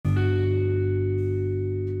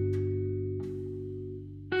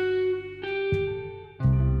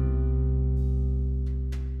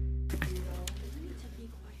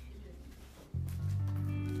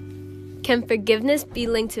Can forgiveness be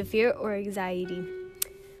linked to fear or anxiety?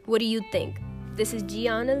 What do you think? This is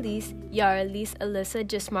Gianna Elise, Yara Elise, Alyssa,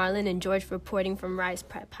 Marlon, and George reporting from Rise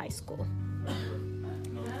Prep High School.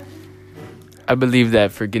 I believe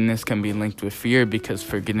that forgiveness can be linked with fear because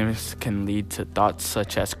forgiveness can lead to thoughts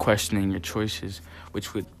such as questioning your choices,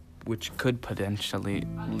 which could potentially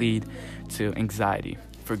lead to anxiety.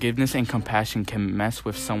 Forgiveness and compassion can mess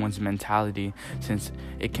with someone's mentality since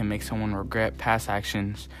it can make someone regret past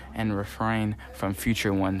actions and refrain from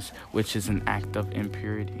future ones, which is an act of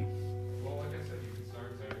impurity.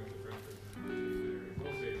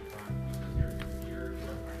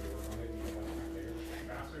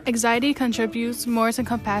 Anxiety contributes more to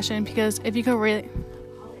compassion because if you can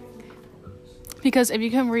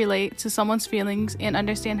relate to someone's feelings and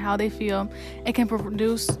understand how they feel, it can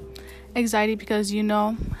produce anxiety because you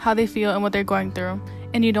know how they feel and what they're going through,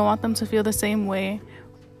 and you don't want them to feel the same way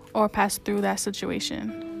or pass through that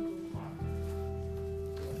situation.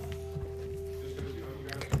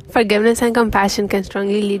 Forgiveness and compassion can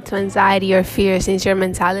strongly lead to anxiety or fear since your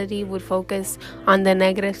mentality would focus on the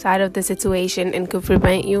negative side of the situation and could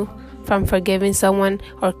prevent you from forgiving someone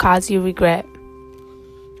or cause you regret.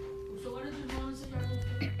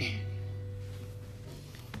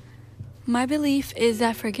 My belief is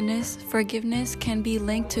that forgiveness can be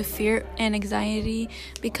linked to fear and anxiety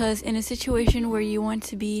because in a situation where you want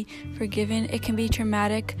to be forgiven, it can be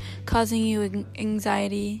traumatic, causing you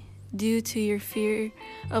anxiety due to your fear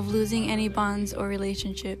of losing any bonds or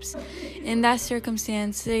relationships. In that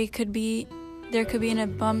circumstance, there could be an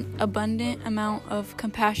abundant amount of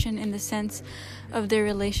compassion in the sense of their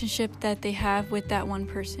relationship that they have with that one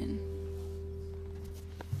person.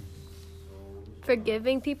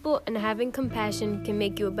 Forgiving people and having compassion can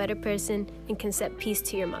make you a better person and can set peace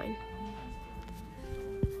to your mind.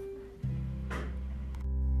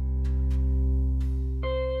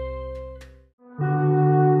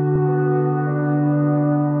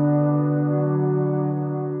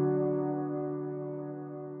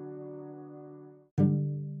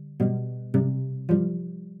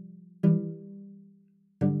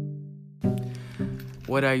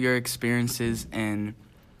 What are your experiences in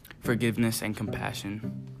forgiveness and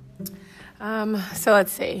compassion? So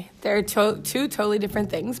let's see. They're two totally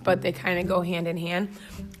different things, but they kind of go hand in hand.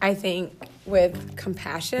 I think with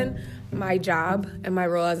compassion, my job and my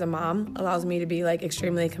role as a mom allows me to be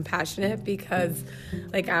extremely compassionate because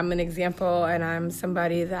I'm an example and I'm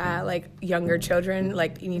somebody that younger children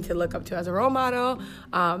you need to look up to as a role model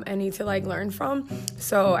and need to learn from.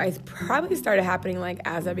 So I probably started happening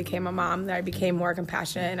as I became a mom that I became more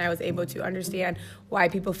compassionate and I was able to understand why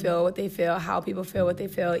people feel what they feel, how people feel what they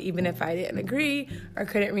feel, even if I didn't agree or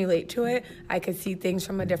couldn't relate to it. I could see things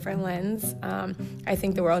from a different lens. I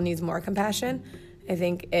think the world needs more compassion. I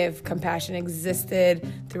think if compassion existed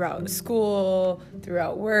throughout school,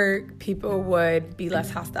 throughout work, people would be less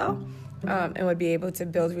hostile and would be able to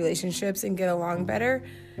build relationships and get along better.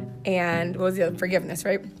 And what was the other? Forgiveness,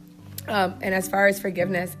 right? And as far as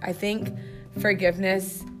forgiveness, I think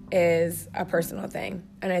forgiveness is a personal thing.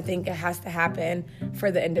 And I think it has to happen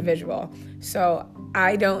for the individual. So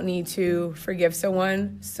I don't need to forgive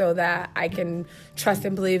someone so that I can trust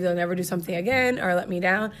and believe they'll never do something again or let me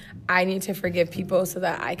down. I need to forgive people so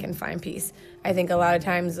that I can find peace. I think a lot of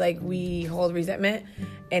times we hold resentment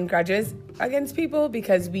and grudges against people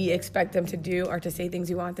because we expect them to do or to say things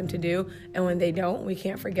we want them to do, and when they don't, we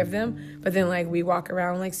can't forgive them. But then we walk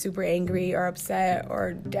around super angry or upset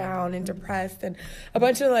or down and depressed, and a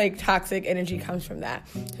bunch of toxic energy comes from that.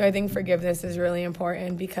 So I think forgiveness is really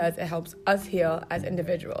important because it helps us heal as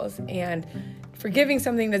individuals, and forgiving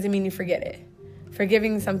something doesn't mean you forget it.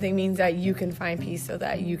 Forgiving something means that you can find peace so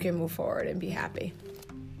that you can move forward and be happy.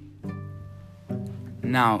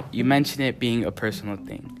 Now, you mentioned it being a personal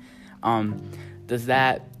thing. Does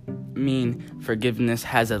that mean forgiveness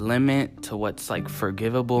has a limit to what's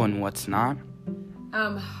forgivable and what's not?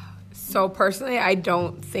 So personally, I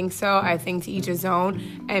don't think so. I think to each his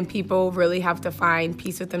own, and people really have to find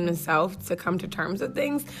peace within themselves to come to terms with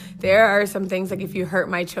things. There are some things if you hurt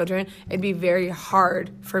my children, it'd be very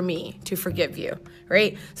hard for me to forgive you,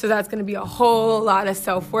 right? So that's going to be a whole lot of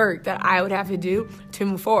self-work that I would have to do to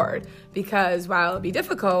move forward. Because while it'll be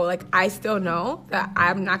difficult, I still know that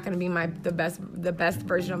I'm not going to be the best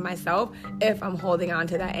version of myself if I'm holding on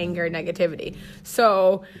to that anger and negativity.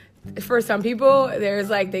 So for some people, there's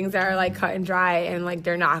things that are cut and dry and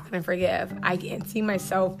they're not going to forgive. I can't see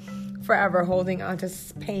myself forever holding on to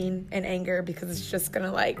pain and anger because it's just going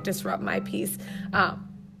to disrupt my peace.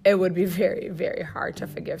 It would be very, very hard to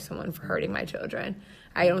forgive someone for hurting my children.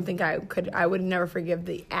 I don't think I could. I would never forgive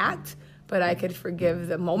the act, but I could forgive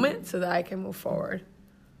the moment so that I can move forward.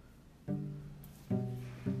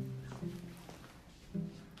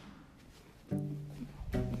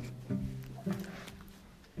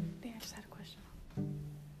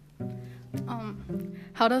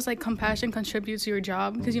 How does like compassion contribute to your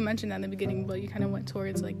job? Because you mentioned that in the beginning, but you kind of went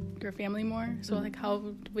towards like your family more. So like,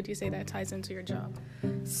 how would you say that ties into your job?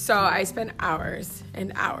 So I spend hours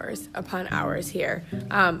and hours upon hours here,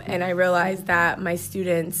 and I realize that my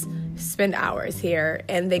students spend hours here,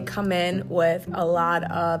 and they come in with a lot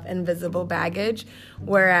of invisible baggage,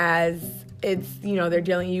 whereas it's,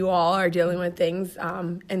 you all are dealing with things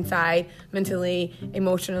inside, mentally,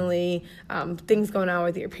 emotionally, things going on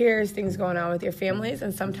with your peers, things going on with your families,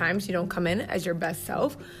 and sometimes you don't come in as your best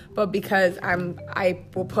self. But because I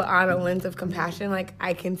will put on a lens of compassion, like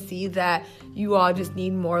I can see that you all just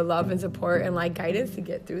need more love and support and like guidance to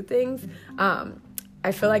get through things.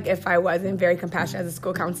 I feel like if I wasn't very compassionate as a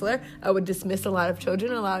school counselor, I would dismiss a lot of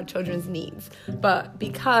children's needs. But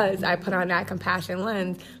because I put on that compassion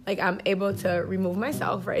lens, like I'm able to remove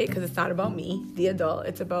myself, right? Because it's not about me, the adult.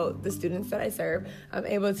 It's about the students that I serve. I'm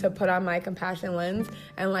able to put on my compassion lens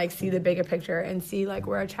and like see the bigger picture and see like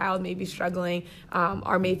where a child may be struggling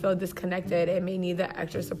or may feel disconnected and may need that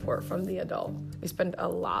extra support from the adult. We spend a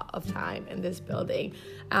lot of time in this building.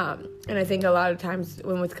 And I think a lot of times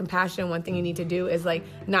when with compassion, one thing you need to do is like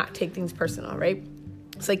not take things personal, right?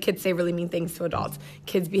 It's like kids say really mean things to adults.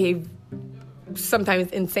 Kids behave sometimes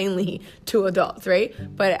insanely to adults, right?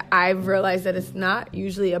 But I've realized that it's not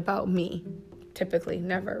usually about me. Typically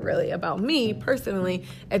never really about me personally.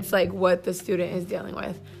 It's like what the student is dealing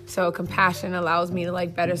with. So compassion allows me to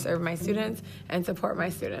like better serve my students and support my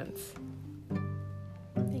students.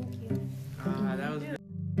 Thank you. That was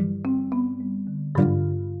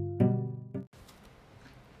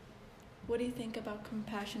What do you think about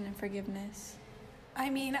compassion and forgiveness? I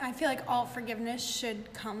mean, I feel like all forgiveness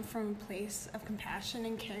should come from a place of compassion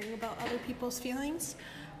and caring about other people's feelings.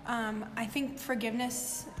 I think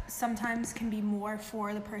forgiveness sometimes can be more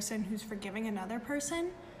for the person who's forgiving another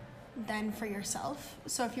person than for yourself.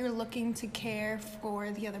 So if you're looking to care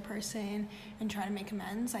for the other person and try to make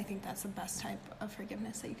amends, I think that's the best type of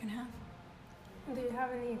forgiveness that you can have. Do you have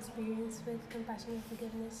any experience with compassion and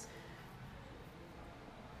forgiveness?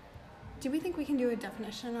 Do we think we can do a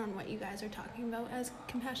definition on what you guys are talking about as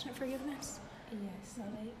compassionate forgiveness? Yes, so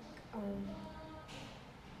like,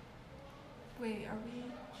 Wait, are we?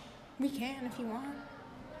 We can if you want.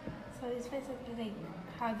 so it's basically like,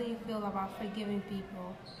 how do you feel about forgiving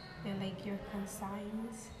people and like your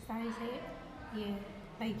conscience? Is that how you say it? Yeah,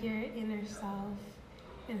 like your inner self,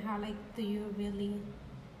 and how like do you really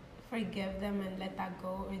forgive them and let that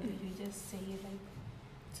go, or do you just say it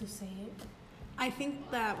like to say it? I think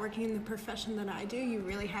that working in the profession that I do, you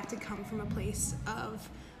really have to come from a place of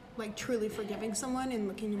like truly forgiving someone and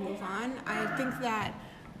looking to move on. I think that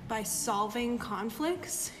by solving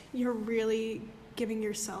conflicts, you're really giving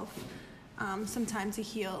yourself some time to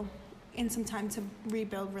heal and some time to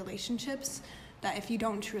rebuild relationships, that if you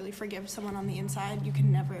don't truly forgive someone on the inside, you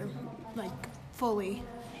can never like fully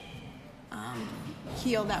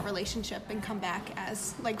heal that relationship and come back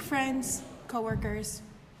as like friends, coworkers,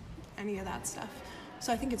 any of that stuff.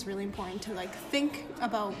 So I think it's really important to like think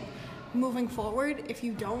about moving forward. If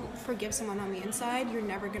you don't forgive someone on the inside, you're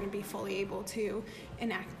never going to be fully able to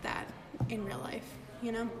enact that in real life,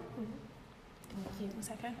 you know? Thank you. Was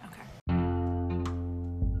that good? Okay.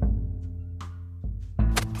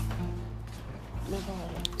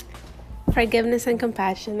 Forgiveness and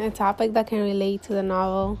compassion, a topic that can relate to the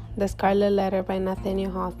novel The Scarlet Letter by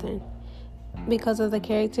Nathaniel Hawthorne. Because of the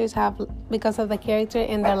character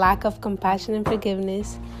and their lack of compassion and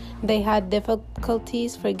forgiveness, they had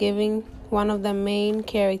difficulties forgiving one of the main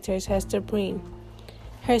characters, Hester Prynne.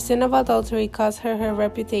 Her sin of adultery cost her her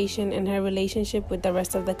reputation and her relationship with the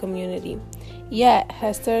rest of the community. Yet,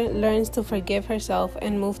 Hester learns to forgive herself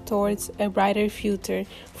and move towards a brighter future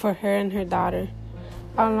for her and her daughter.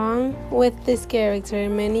 Along with this character,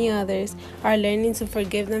 many others are learning to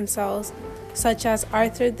forgive themselves, such as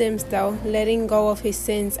Arthur Dimmesdale, letting go of his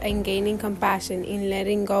sins and gaining compassion in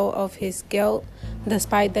letting go of his guilt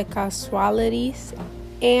despite the casualties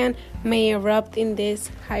and may erupt in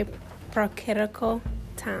this hypocritical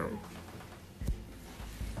town.